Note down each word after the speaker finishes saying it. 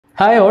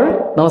Hi all,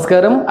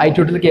 നമസ്കാരം.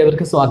 tutorലേക്ക്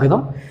ഏവർക്കും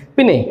സ്വാഗതം.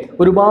 പിന്നെ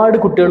ഒരുപാട്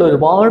കുട്ടികൾ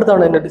ഒരുപാട്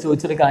തവണ എന്നോട്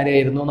ചോദിച്ചൊരു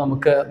കാര്യമായിരുന്നു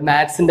നമുക്ക്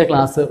മാത്സിൻ്റെ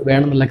ക്ലാസ്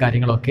വേണമെന്നുള്ള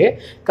കാര്യങ്ങളൊക്കെ.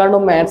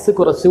 കാരണം മാത്സ്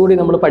കുറച്ചുകൂടി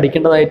നമ്മൾ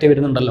പഠിക്കേണ്ടതായിട്ട്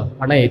വരുന്നുണ്ടല്ലോ.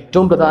 കാരണം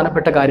ഏറ്റവും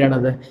പ്രധാനപ്പെട്ട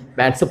കാര്യമാണത്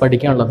മാത്സ്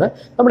പഠിക്കാനുള്ളത്.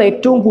 നമ്മൾ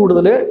ഏറ്റവും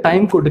കൂടുതൽ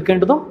ടൈം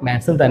കൊടുക്കേണ്ടതും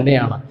മാത്സിന്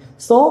തന്നെയാണ്.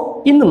 സോ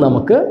ഇന്ന്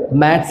നമുക്ക്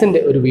മാത്സിൻ്റെ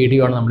ഒരു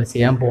വീഡിയോ ആണ് നമ്മൾ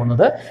ചെയ്യാൻ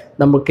പോകുന്നത്.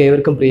 നമുക്ക്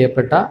ഏവർക്കും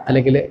പ്രിയപ്പെട്ട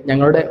അല്ലെങ്കിൽ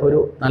ഞങ്ങളുടെ ഒരു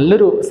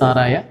നല്ലൊരു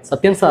സാറായ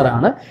സത്യൻ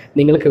സാറാണ്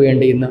നിങ്ങൾക്ക്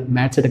വേണ്ടി ഇന്ന്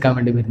മാത്സ് എടുക്കാൻ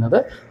വേണ്ടി വരുന്നത്.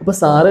 അപ്പോൾ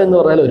സാറ് എന്ന്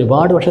പറഞ്ഞാൽ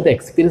ഒരുപാട് വർഷത്തെ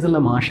എക്സ്പീരിയൻസ്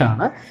ഉള്ള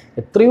മാഷാണ്.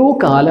 എത്രയോ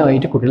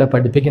കാലമായിട്ട് കുട്ടികളെ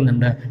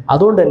പഠിപ്പിക്കുന്നുണ്ട്.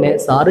 അതുകൊണ്ട് തന്നെ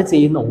സാറ്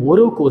ചെയ്യുന്ന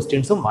ഓരോ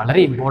ക്വസ്റ്റ്യൻസും വളരെ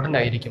ഇമ്പോർട്ടൻ്റ്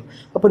ആയിരിക്കും.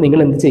 അപ്പോൾ നിങ്ങൾ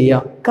എന്ത്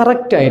ചെയ്യുക,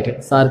 കറക്റ്റായിട്ട്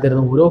സാറ്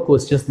തരുന്ന ഓരോ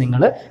ക്വസ്റ്റ്യൻസ്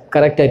നിങ്ങൾ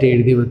കറക്റ്റായിട്ട്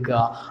എഴുതി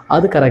വെക്കുക,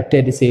 അത്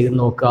കറക്റ്റായിട്ട് ചെയ്ത്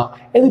നോക്കുക,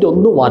 എന്നിട്ട്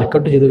ഒന്ന്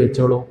വർക്കൗട്ട് ചെയ്ത്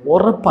വെച്ചോളൂ.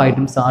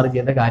 ഉറപ്പായിട്ടും സാറ്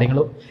ചെയ്ത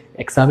കാര്യങ്ങളും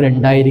എക്സാമിന്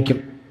ഉണ്ടായിരിക്കും.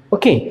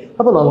 ഓക്കെ,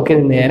 അപ്പോൾ നമുക്ക്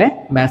നേരെ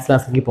മാത്സ്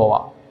ക്ലാസ്സിലേക്ക്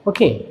പോവാം.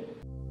 ഓക്കെ,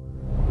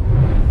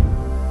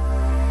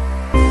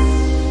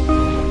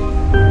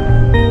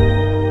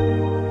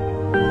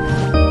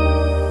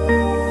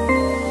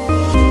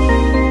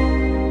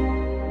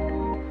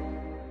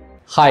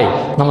 ഹായ്,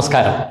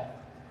 നമസ്കാരം.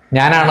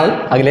 ഞാനാണ്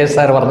അഖിലേഷ്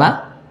സാർ പറഞ്ഞ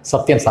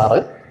സത്യൻ സാറ്.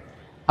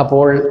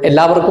 അപ്പോൾ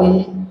എല്ലാവർക്കും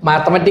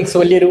മാത്തമാറ്റിക്സ്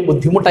വലിയൊരു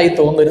ബുദ്ധിമുട്ടായി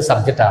തോന്നുന്നൊരു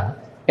സബ്ജക്റ്റാണ്.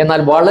 എന്നാൽ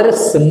വളരെ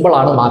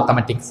സിമ്പിളാണ്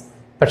മാത്തമാറ്റിക്സ്.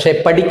 പക്ഷേ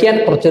പഠിക്കാൻ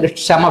കുറച്ചൊരു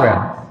ക്ഷമ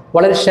വേണം.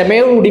 വളരെ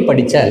ക്ഷമയോടുകൂടി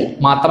പഠിച്ചാൽ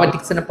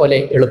മാത്തമാറ്റിക്സിനെ പോലെ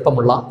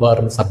എളുപ്പമുള്ള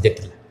വേറൊരു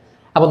സബ്ജക്റ്റില്ല.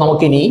 അപ്പോൾ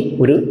നമുക്കിനി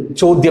ഒരു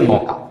ചോദ്യം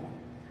നോക്കാം.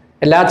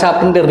 എല്ലാ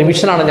ചാപ്റ്ററിൻ്റെ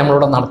റിവിഷനാണ്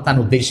നമ്മളിവിടെ നടത്താൻ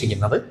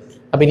ഉദ്ദേശിക്കുന്നത്.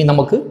 അപ്പോൾ ഇനി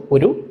നമുക്ക്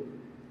ഒരു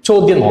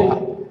ചോദ്യം നോക്കാം.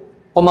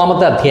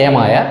 ഒന്നാമത്തെ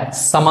അധ്യായമായ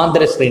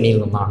സമാന്തര ശ്രേണിയിൽ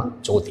നിന്നാണ്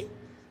ചോദ്യം.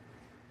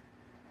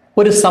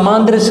 ഒരു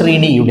സമാന്തര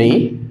ശ്രേണിയുടെ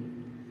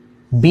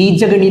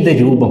ബീജഗണിത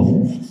രൂപം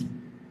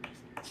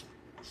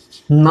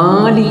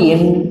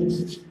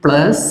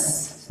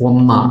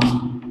 4n+1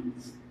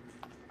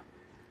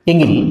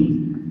 എങ്കിൽ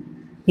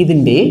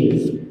ഇതിൻ്റെ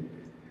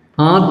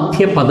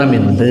ആദ്യ പദം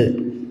എന്ത്?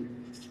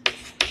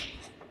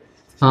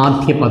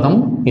 ആദ്യ പദം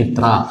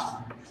എത്ര?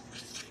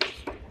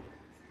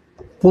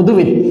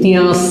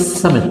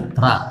 പൊതുവ്യത്യാസം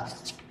എത്ര?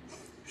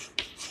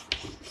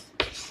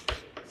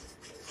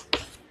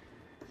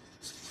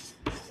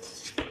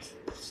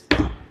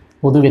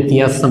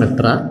 പൊതുവ്യത്യാസം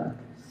എത്ര?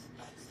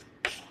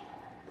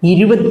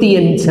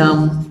 25ാം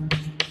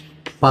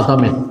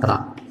പദം എത്ര?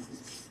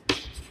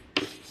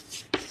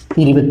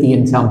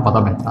 25ാം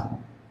പദം എത്ര?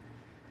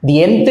 The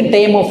nth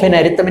term of an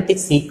arithmetic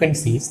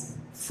sequence is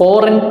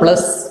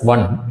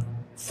 4n+1.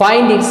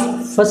 Find its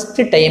first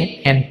term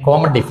and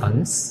common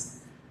difference.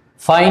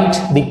 Find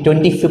the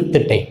 25th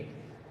term.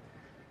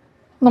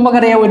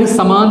 നമുക്കറിയാം, ഒരു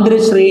സമാന്തര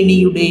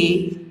ശ്രേണിയുടെ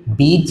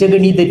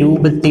ബീജഗണിത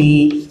രൂപത്തിൽ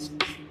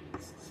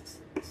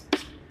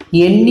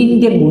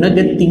എന്നിൻ്റെ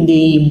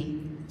ഗുണകത്തിൻ്റെയും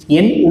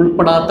എൻ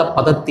ഉൾപ്പെടാത്ത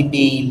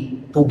പദത്തിൻ്റെയും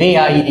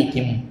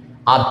തുകയായിരിക്കും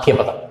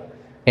ആദ്യപദം.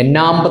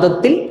 എന്നാം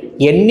പദത്തിൽ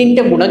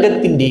എന്നിൻ്റെ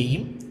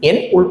ഗുണകത്തിൻ്റെയും എൻ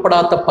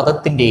ഉൾപ്പെടാത്ത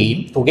പദത്തിൻ്റെയും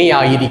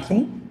തുകയായിരിക്കും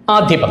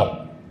ആദ്യപദം.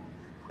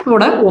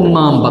 ഇവിടെ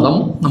ഒന്നാം പദം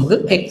നമുക്ക്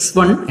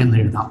x1 എന്ന്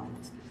എഴുതാം.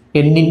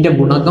 എന്നിൻ്റെ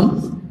ഗുണകം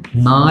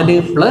 4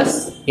 +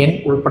 n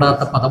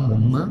ഉൾപ്പെടാത്ത പദം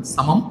 1 =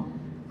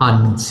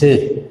 5.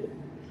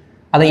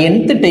 അത്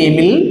nth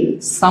ടേമിൽ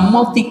sum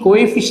of the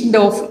coefficient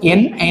of n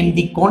and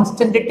the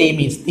constant term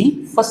is the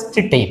first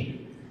term.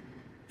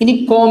 ഇനി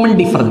കോമൺ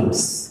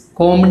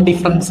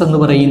ഡിഫറൻസ് എന്ന്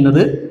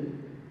പറയുന്നത്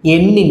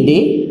എന്നിൻ്റെ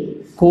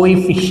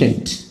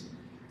കോയിഫിഷ്യൻറ്റ്,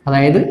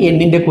 അതായത്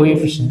എന്നിൻ്റെ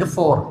കോയിഫിഷ്യൻറ്റ്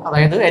 4.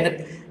 അതായത്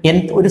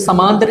ഒരു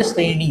സമാന്തര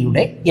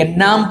ശ്രേണിയുടെ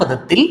എന്നാം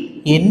പദത്തിൽ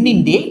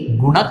എന്നിൻ്റെ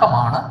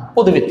ഗുണകമാണ്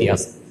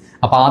പൊതുവ്യത്യാസം.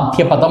 അപ്പോൾ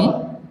ആദ്യ പദം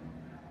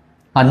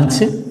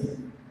 5,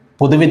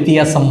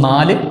 പൊതുവ്യത്യാസം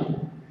 4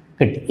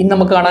 കിട്ടി. ഇനി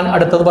നമുക്ക് കാണാൻ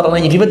അടുത്തത് പറഞ്ഞ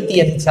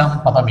 25ാം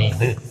പദം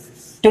ഏത്?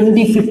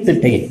 25th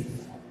term.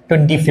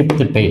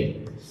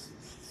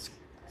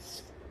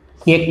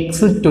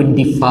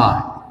 x25.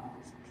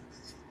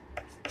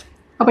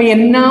 അപ്പോൾ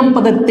എന്നാം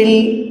പദത്തിൽ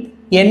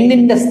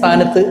എന്നിൻ്റെ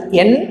സ്ഥാനത്ത്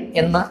n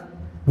എന്ന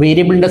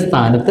വേരിയബിളിൻ്റെ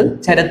സ്ഥാനത്ത്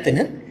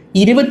ചരത്തിന്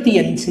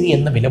 25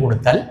 എന്ന് വില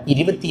കൊടുത്താൽ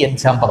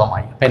 25ാം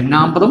പദമായി. അപ്പം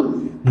എന്നാം പദം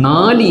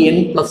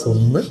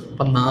 4n+1.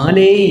 അപ്പം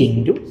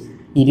 4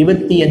 ×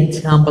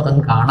 25ാം പദം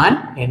കാണാൻ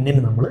എന്നിന്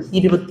നമ്മൾ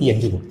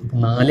 25 കൊടുക്കും.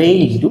 4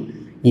 ×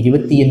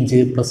 25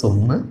 +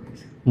 1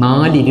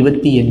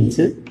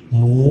 425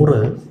 100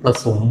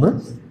 + 1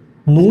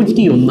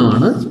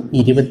 101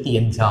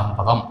 25ാം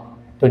പദം.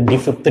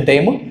 25th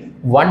time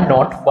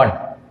 101.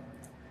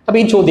 അപ്പോൾ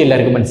ഈ ചോദ്യം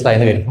എല്ലാവർക്കും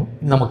മനസ്സിലായെന്ന് വരുന്നു.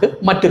 നമുക്ക്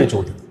മറ്റൊരു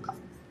ചോദ്യം നോക്കാം.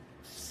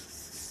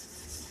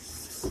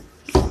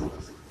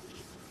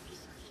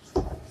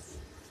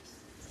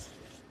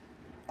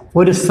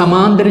 ഒരു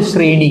സമാന്തര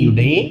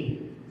ശ്രേണിയുടെ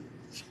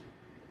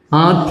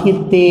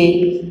ആദ്യത്തെ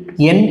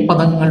n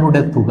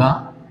പദങ്ങളുടെ തുക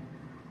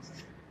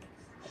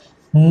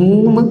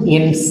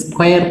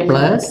 3n² +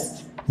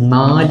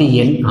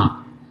 4n ആണ്.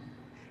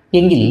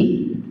 എങ്കിൽ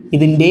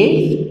ഇതിൻ്റെ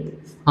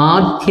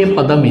ആദ്യ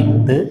പദം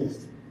എന്ത്?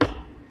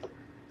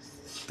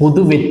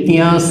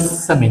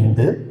 പൊതുവ്യത്യാസം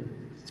എന്ത്?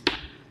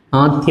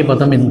 ആദ്യ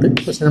പദം എന്ത്?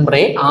 Question number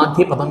A.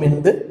 ആദ്യ പദം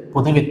എന്ത്?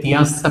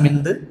 പൊതുവ്യത്യാസം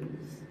എന്ത്?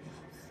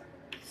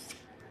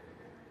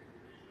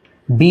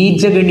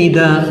 ബീജഗണിത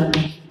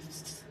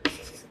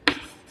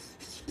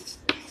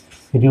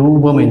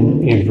രൂപം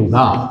എഴുതുക.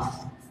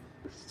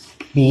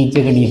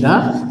 ബീജഗണിത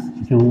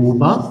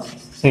രൂപം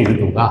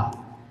എഴുതുക.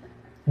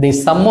 The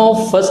sum of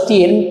first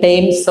n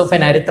terms of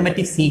an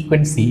arithmetic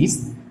sequence is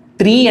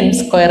 3n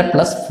square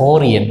plus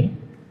 4n.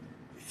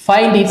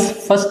 Find its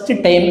first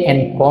term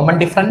and common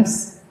difference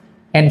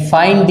and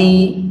find the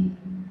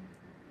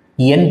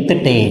nth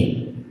term.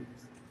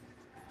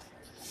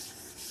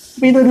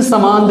 ഇതൊരു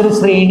സമാന്തര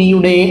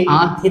ശ്രേണിയുടെ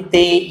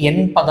ആദ്യത്തെ n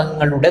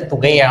പദങ്ങളുടെ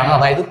തുകയാണ്,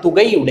 അതായത്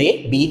തുകയുടെ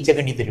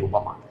ബീജഗണിത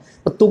രൂപമാണ്.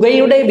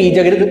 തുകയുടെ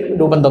ബീജഗണിത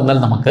രൂപം തന്നാൽ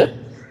നമുക്ക്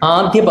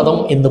ആദ്യ പദം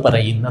എന്ന്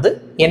പറയുന്നത്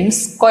n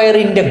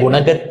സ്ക്വയറിൻ്റെ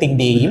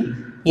ഗുണകത്തിൻ്റെയും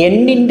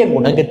n-ൻ്റെ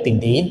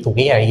ഗുണകത്തിൻ്റെയും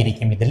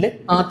തുകയായിരിക്കും ഇതിൽ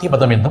ആദ്യ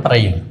പദം എന്ന്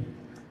പറയുന്നത്.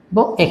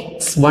 അപ്പോൾ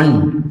x1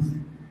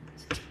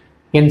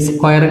 n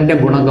സ്ക്വയറിൻ്റെ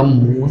ഗുണകം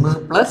 3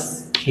 പ്ലസ്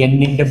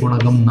n-ൻ്റെ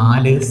ഗുണകം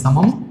 4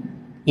 സമം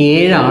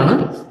 7 ആണ്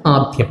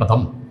ആദ്യ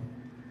പദം.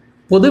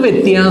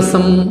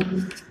 പൊതുവ്യത്യാസം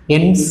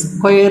n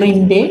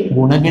സ്ക്വയറിൻ്റെ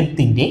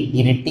ഗുണകത്തിൻ്റെ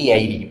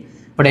ഇരട്ടിയായിരിക്കും.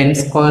 ഇവിടെ n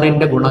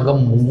സ്ക്വയറിൻ്റെ ഗുണകം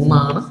 3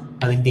 ആണ്,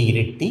 അതിൻ്റെ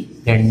ഇരട്ടി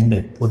 2,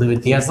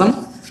 പൊതുവ്യത്യാസം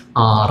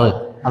 6.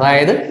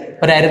 അതായത്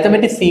ഒരു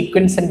arithmetic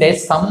സീക്വൻസിൻ്റെ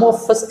some of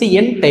first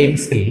n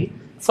ടൈംസിൽ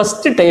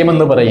first time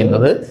എന്ന്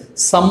പറയുന്നത്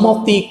some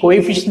of the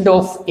coefficient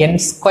of n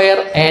square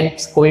and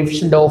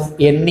coefficient of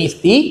n is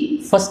the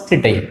first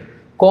time.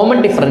 Common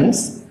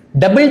difference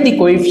double the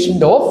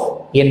coefficient of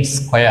n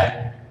square.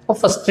 അപ്പോൾ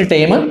ഫസ്റ്റ്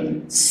ടൈം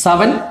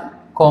 7,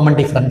 കോമൺ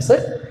ഡിഫറൻസ്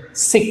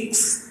 6.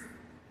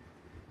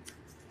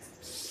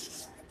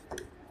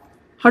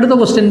 അടുത്ത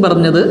question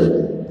പറഞ്ഞത്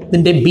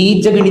ഇതിൻ്റെ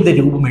ബീജഗണിത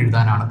രൂപം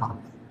എഴുതാനാണ്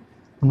പറഞ്ഞത്.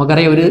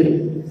 നമുക്കറിയാം ഒരു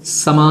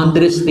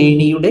സമാന്തര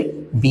ശ്രേണിയുടെ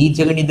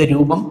ബീജഗണിത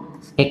രൂപം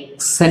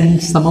xn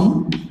സമം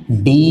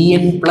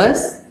dn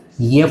plus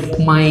f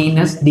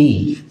minus d.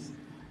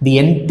 The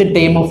nth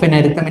time of N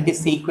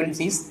arithmetic sequence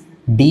is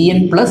dn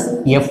plus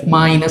f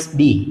minus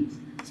d.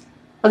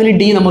 അതിൽ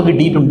d നമുക്ക്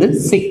കിട്ടിയിട്ടുണ്ട്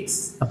 6.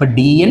 അപ്പോൾ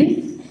dn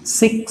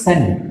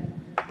 6n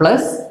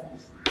plus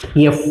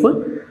f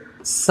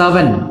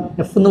 7.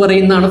 f എന്ന്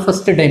പറയുന്നതാണ്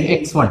first time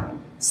x1.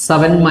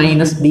 7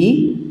 minus d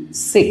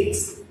 6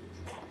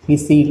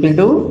 is equal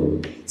to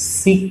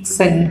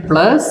 6n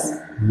plus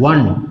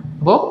 1.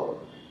 അപ്പോൾ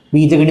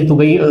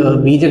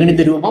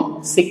ബീജഗണിത രൂപം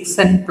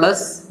 6n plus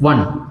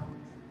 1.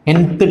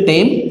 nth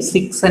time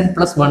 6n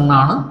plus 1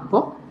 ആണ്.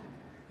 അപ്പോൾ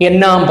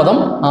n-ാം പദം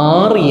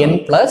 6n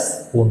plus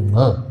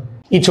 1.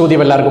 ഈ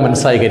ചോദ്യം എല്ലാവർക്കും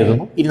മനസ്സിലായി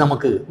കരുതുന്നു. ഇനി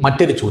നമുക്ക്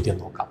മറ്റൊരു ചോദ്യം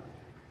നോക്കാം.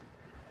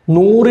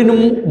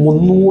 100-നും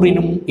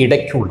 300-നും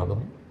ഇടയ്ക്കുള്ളതും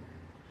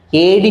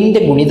 7-ൻ്റെ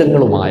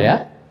ഗുണിതങ്ങളുമായ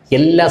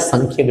എല്ലാ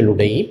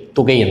സംഖ്യകളുടെയും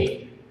തുകയെന്ത്?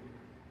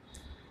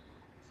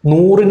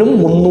 100-നും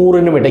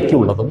 300-നും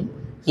ഇടയ്ക്കുള്ളതും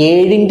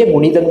 7-ൻ്റെ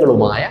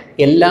ഗുണിതങ്ങളുമായ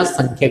എല്ലാ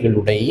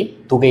സംഖ്യകളുടെയും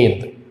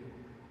തുകയെന്ത്?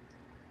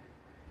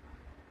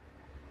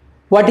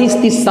 What is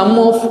the sum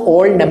of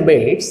all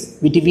numbers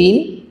between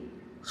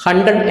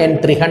 100 and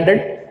 300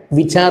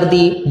 which are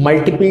the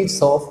multiples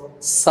of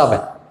 7?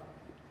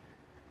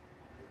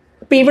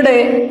 അപ്പം ഇവിടെ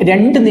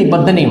 2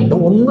 നിബന്ധനയുണ്ട്.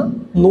 ഒന്ന്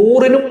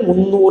 100-നും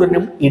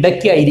 300-നും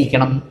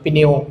ഇടയ്ക്കായിരിക്കണം,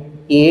 പിന്നെയോ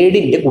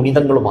 7-ൻ്റെ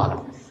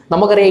ഗുണിതങ്ങളുമാകണം.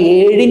 നമുക്കറിയാം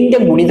 7-ൻ്റെ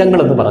ഗുണിതങ്ങൾ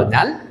എന്ന്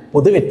പറഞ്ഞാൽ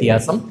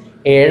പൊതുവ്യത്യാസം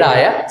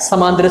 7-ആയ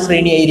സമാന്തര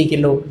ശ്രേണി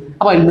ആയിരിക്കുമല്ലോ.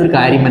 അപ്പോൾ അതിനൊരു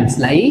കാര്യം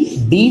മനസ്സിലായി,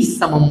 d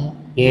സമം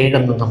 7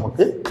 എന്ന്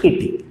നമുക്ക്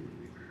കിട്ടി.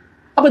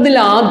 അപ്പോൾ ഇതിൽ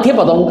ആദ്യ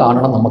പദവും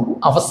കാണണം, നമുക്ക്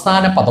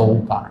അവസാന പദവും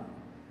കാണണം.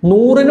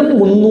 100-നും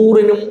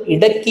 300-നും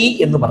ഇടയ്ക്ക്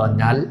എന്ന്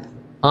പറഞ്ഞാൽ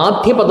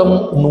ആദ്യ പദം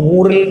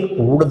 100-ൽ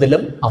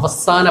കൂടുതലും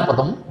അവസാന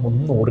പദം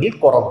 300-ൽ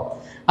കുറവും.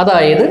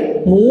 അതായത്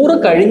 100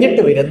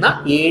 കഴിഞ്ഞിട്ട് വരുന്ന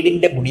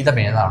 7-ൻ്റെ ഗുണിതം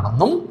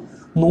ഏതാണെന്നും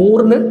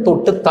 300-ന്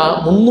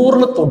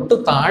തൊട്ട്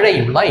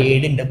താഴെയുള്ള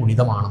 7-ൻ്റെ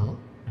ഗുണിതമാണെന്നും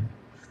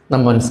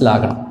നമ്മൾ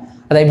മനസ്സിലാക്കണം.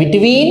 അതായത്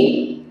between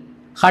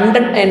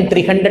 100 and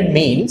 300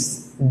 means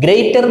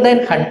greater than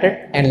 100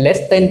 and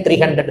less than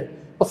 300.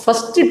 അപ്പോൾ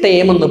ഫസ്റ്റ്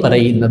ടൈം എന്ന്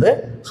പറയുന്നത്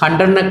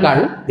 100-നേക്കാൾ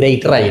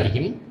ഗ്രേറ്റർ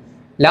ആയിരിക്കും.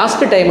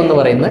 ലാസ്റ്റ് ടൈം എന്ന്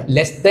പറയുന്നത്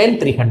ലെസ് ദാൻ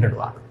 300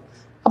 ആണ്.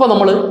 അപ്പോൾ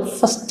നമ്മൾ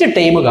ഫസ്റ്റ്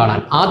ടൈം കാണാൻ,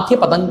 ആദ്യ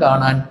പദം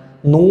കാണാൻ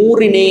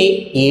 100-നെ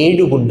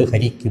 7 കൊണ്ട്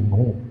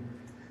ഹരിക്കുന്നു.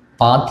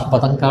 ആദ്യ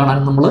പദം കാണാൻ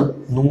നമ്മൾ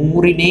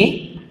 100-നെ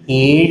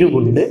 7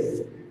 കൊണ്ട്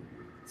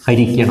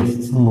ഹരിക്കണം.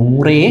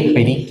 100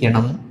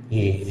 ഹരിക്കണം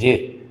 7.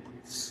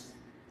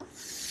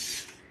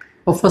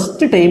 അപ്പോൾ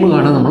ഫസ്റ്റ് ടൈം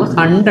കാണാൻ നമ്മൾ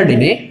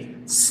 100-നെ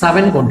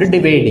 7 കൊണ്ട്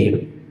ഡിവൈഡ്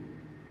ചെയ്യണം.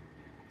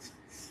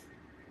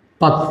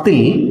 10-ൽ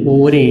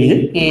 1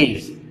 7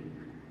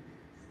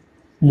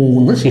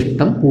 3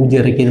 ശിഷ്ടം 0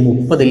 ഇറക്കിയത്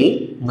 30-ൽ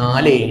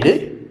 4 7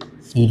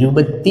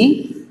 28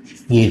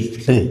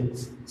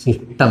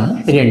 ശിഷ്ടം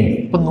 2.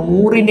 അപ്പം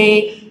 100-നെ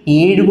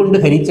 7 കൊണ്ട്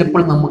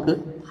ഹരിച്ചപ്പോൾ നമുക്ക്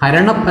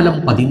ഹരണഫലം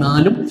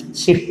 14-ഉം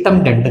ശിഷ്ടം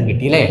 2-ഉം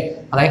കിട്ടി അല്ലേ.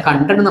 അതായത്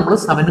 100 നമ്മൾ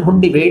 7 കൊണ്ട്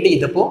ഡിവൈഡ്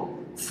ചെയ്തപ്പോൾ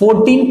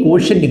 14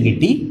 കോഷ്യൻറ്റും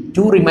കിട്ടി,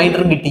 2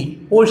 റിമൈൻഡറും കിട്ടി.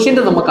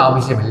 കോഷ്യൻ്റ് നമുക്ക്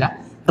ആവശ്യമില്ല,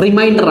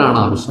 റിമൈൻഡറാണ്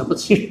ആവശ്യം. അപ്പോൾ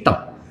ശിഷ്ടം.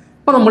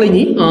 അപ്പോൾ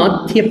നമ്മളിനി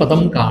ആദ്യ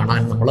പദം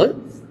കാണാൻ നമ്മൾ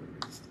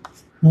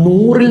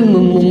 100-ൽ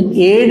നിന്നും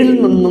 7-ൽ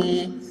നിന്നും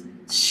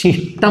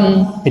ശിഷ്ടം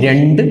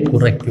 2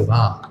 കുറയ്ക്കുക.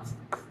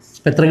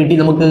 എത്ര കിട്ടി?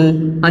 നമുക്ക്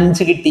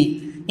 5 കിട്ടി.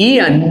 ഈ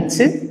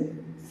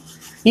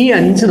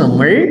 5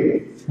 നമ്മൾ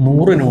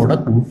 100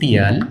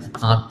 കൂട്ടിയാൽ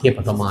ആദ്യ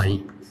പദമായി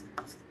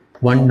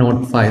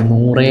 105.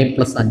 100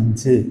 +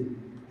 5.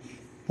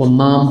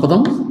 ഒന്നാം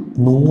പദം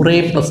 100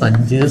 +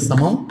 5 =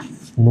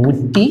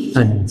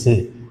 105.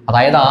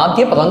 അതായത്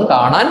ആദ്യ പദം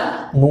കാണാൻ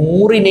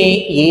 100നെ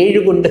 7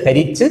 കൊണ്ട്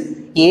ഹരിച്ച്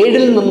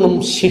 7ൽ നിന്നും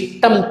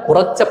ശിഷ്ടം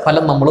കുറച്ച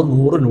ഫലം നമ്മൾ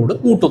 100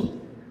 കൂട്ടുന്നു.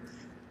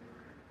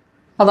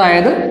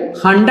 അതായത്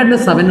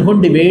 107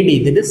 കൊണ്ട് ഡിവൈഡ്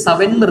ചെയ്തിട്ട്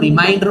 7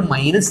 റിമൈൻഡർ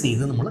മൈനസ്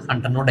ചെയ്ത് നമ്മൾ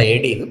 100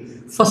 ആഡ് ചെയ്ത്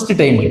ഫസ്റ്റ്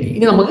ടൈം കിട്ടി.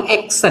 ഇനി നമുക്ക്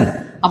xn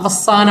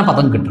അവസാന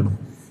പദം കിട്ടണം.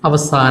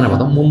 അവസാന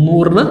പദം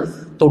 300ന്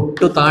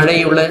തൊട്ട്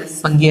താഴെയുള്ള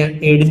സംഖ്യ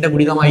 7ന്റെ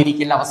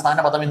ഗുണിതമായിരിക്കില്ല അവസാന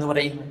പദം എന്ന്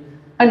പറയുന്നത്.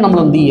 അത് നമ്മൾ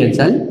എന്ത് ചെയ്യുക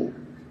വെച്ചാൽ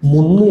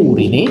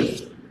 300നെ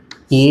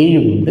 7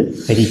 കൊണ്ട്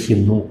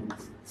ഹരിക്കുന്നു.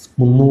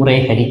 300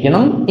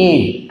 ഹരിക്കണം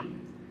 7.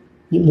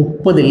 ഈ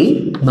 30ൽ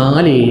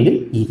 4 7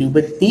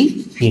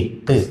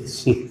 28.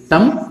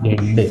 ശിഷ്ടം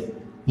 2.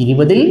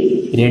 20ൽ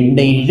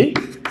 2 7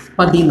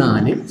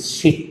 14.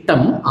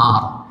 ശിഷ്ടം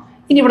 6.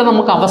 ഇനി ഇവിടെ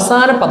നമുക്ക്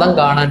അവസാന പദം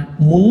കാണാൻ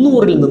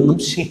 300ൽ നിന്നും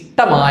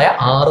ശിഷ്ടമായ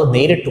 6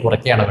 നേരിട്ട്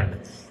കുറയ്ക്കുകയാണ് വേണ്ടത്.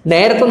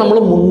 നേരത്തെ നമ്മൾ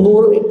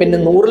 300 പിന്നെ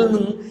 100ൽ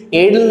നിന്നും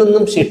 7ൽ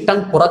നിന്നും ശിഷ്ടം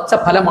കുറച്ച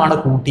ഫലമാണ്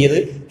കൂട്ടിയത്.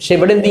 പക്ഷെ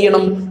ഇവിടെ എന്ത്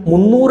ചെയ്യണം?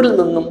 300ൽ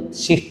നിന്നും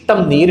ശിഷ്ടം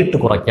നേരിട്ട്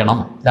കുറയ്ക്കണം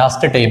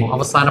ലാസ്റ്റ് ടൈം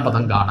അവസാന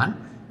പദം കാണാൻ.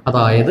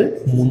 അതായത്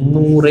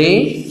 300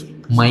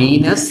 -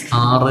 6 =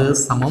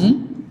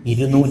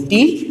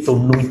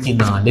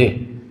 294.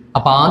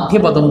 അപ്പൊ ആദ്യ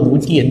പദം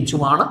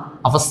 105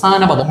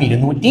 അവസാന പദം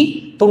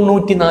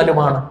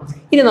 294.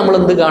 ഇനി നമ്മൾ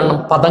എന്ത് കാണണം?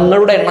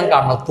 പദങ്ങളുടെ എണ്ണം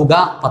കാണണം.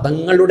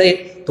 പദങ്ങളുടെ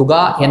തുക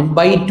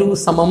n/2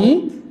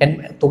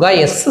 തുക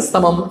s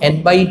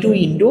n/2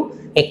 ×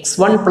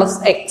 x1 +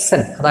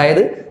 xn.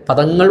 അതായത്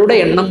പദങ്ങളുടെ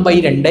എണ്ണം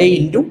 /2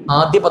 ×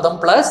 ആദ്യ പദം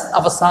പ്ലസ്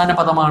അവസാന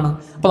പദമാണ്.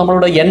 അപ്പൊ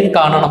നമ്മളിവിടെ n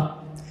കാണണം.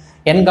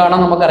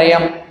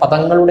 നമുക്കറിയാം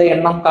പദങ്ങളുടെ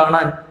എണ്ണം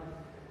കാണാൻ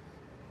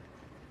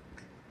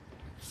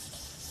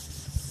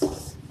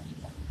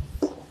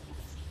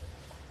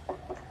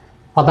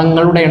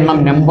പദങ്ങളുടെ എണ്ണം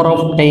നമ്പർ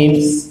ഓഫ്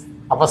ടൈംസ്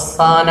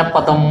അവസാന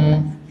പദം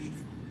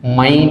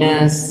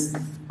മൈനസ്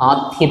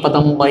ആദ്യ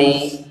പദം ബൈ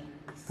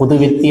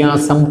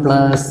പൊതുവ്യത്യാസം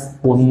പ്ലസ്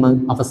 1.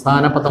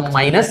 അവസാന പദം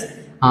മൈനസ്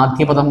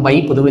ആദ്യ പദം ബൈ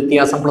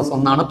പൊതുവ്യത്യാസം പ്ലസ്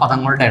 1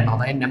 പദങ്ങളുടെ എണ്ണം.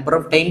 അതായത് number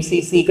of times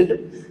is equal to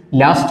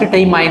last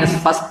time minus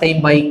first time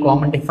by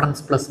common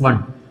difference plus 1.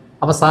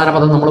 അവസാന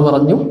പദം നമ്മൾ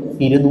പറഞ്ഞു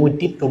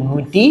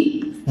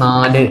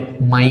 294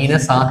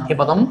 മൈനസ് ആദ്യ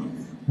പദം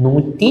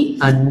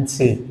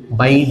 105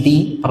 ബൈ ഡി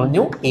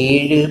പറഞ്ഞു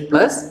 7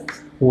 +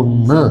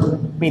 1.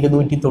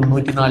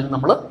 294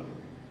 നമ്മൾ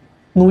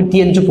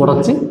 105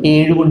 കുറച്ച്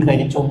 7 കൊണ്ട്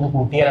ഹരിച്ച് 1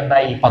 കൂട്ടിയാൽ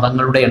എന്തായി?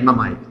 പദങ്ങളുടെ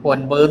എണ്ണമായി.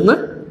 9ന്ന്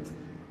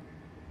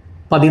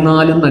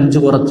 14 5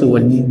 കുറച്ച്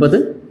 9.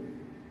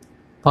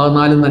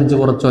 14 5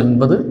 കുറച്ച്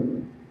 9.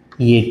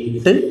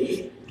 8.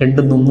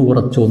 2 1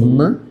 കുറച്ച്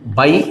 1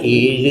 ബൈ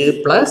 7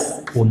 +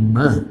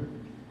 1.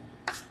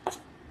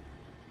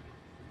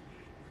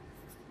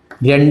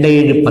 2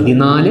 7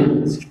 14.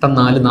 ശിഷ്ടം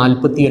 4.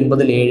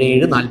 49ൽ 7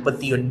 7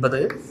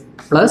 49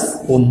 പ്ലസ്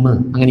 1.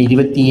 അങ്ങനെ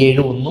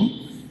 27 1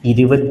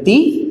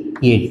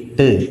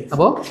 28.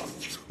 അപ്പോൾ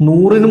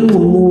 100നും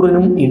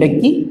 300നും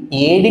ഇടയ്ക്ക്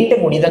 7ന്റെ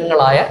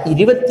ഗുണിതങ്ങളായ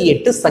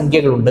 28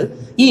 സംഖ്യകളുണ്ട്.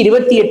 ഈ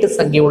 28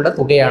 സംഖ്യകളുടെ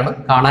തുകയാണ്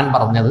കാണാൻ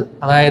പറഞ്ഞത്.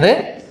 അതായത്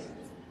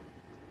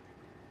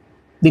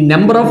ദി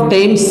നമ്പർ ഓഫ്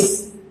ടൈംസ്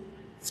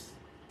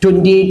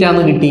 28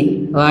 ആണ് കിട്ടി.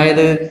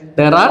 അതായത്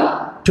there are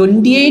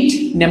 28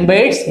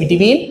 numbers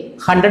between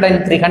 100 and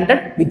 300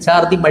 which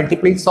are the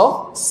multiples of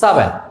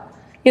 7.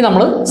 ഇനി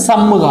നമ്മൾ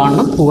സമ്മ്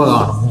കാണണം, തുക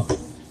കാണുന്നു.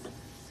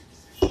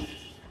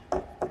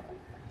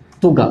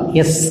 തുക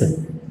s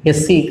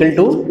equal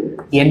to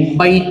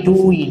n/2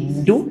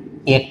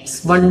 ×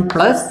 x1 +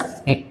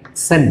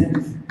 xn.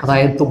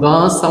 അതായത് തുക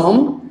സമം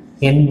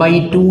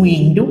n/2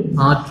 ×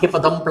 ആദ്യ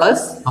പദം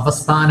പ്ലസ്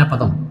അവസാന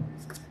പദം.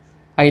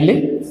 അതിൽ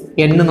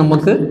n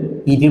നമുക്ക്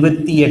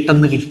 28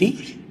 എന്ന് കിട്ടി.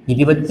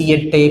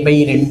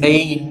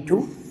 28/2 ×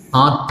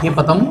 ആദ്യ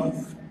പദം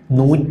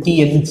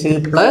 105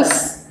 പ്ലസ്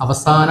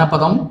അവസാന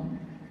പദം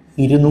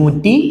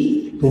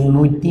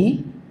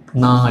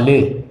 294.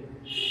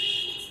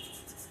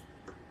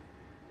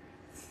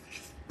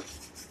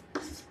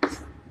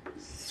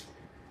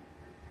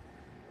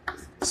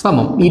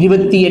 സമം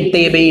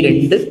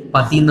 28/2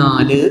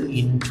 14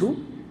 × 105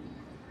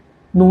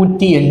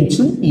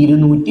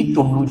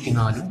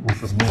 294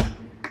 കൂട്ടുന്നു.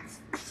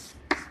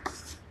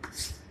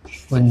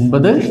 9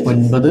 9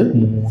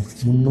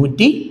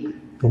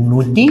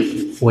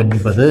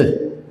 399.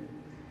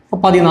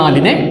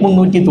 14നെ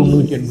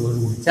 399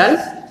 ഗുണിച്ചാൽ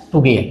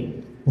തുകയായി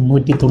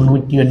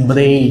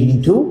 399 ×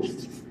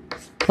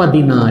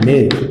 14.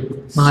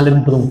 4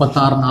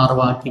 36 6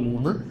 ബാക്കി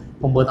 3.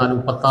 9 4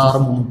 36 3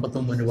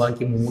 39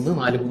 ബാക്കി 3.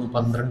 4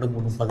 3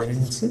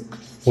 12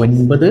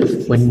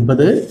 3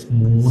 15.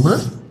 9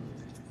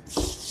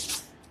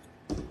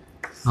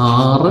 9 3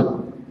 6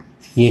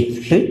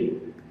 8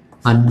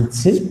 5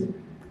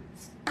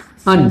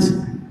 5.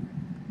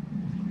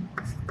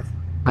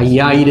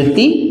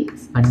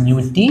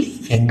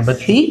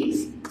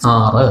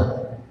 5586.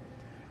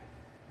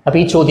 അപ്പോൾ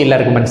ഈ ചോദ്യം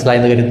എല്ലാവർക്കും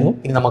മനസ്സിലായെന്ന് കരുതുന്നു.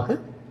 ഇനി നമുക്ക്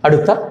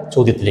അടുത്ത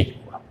ചോദ്യത്തിലേക്ക്.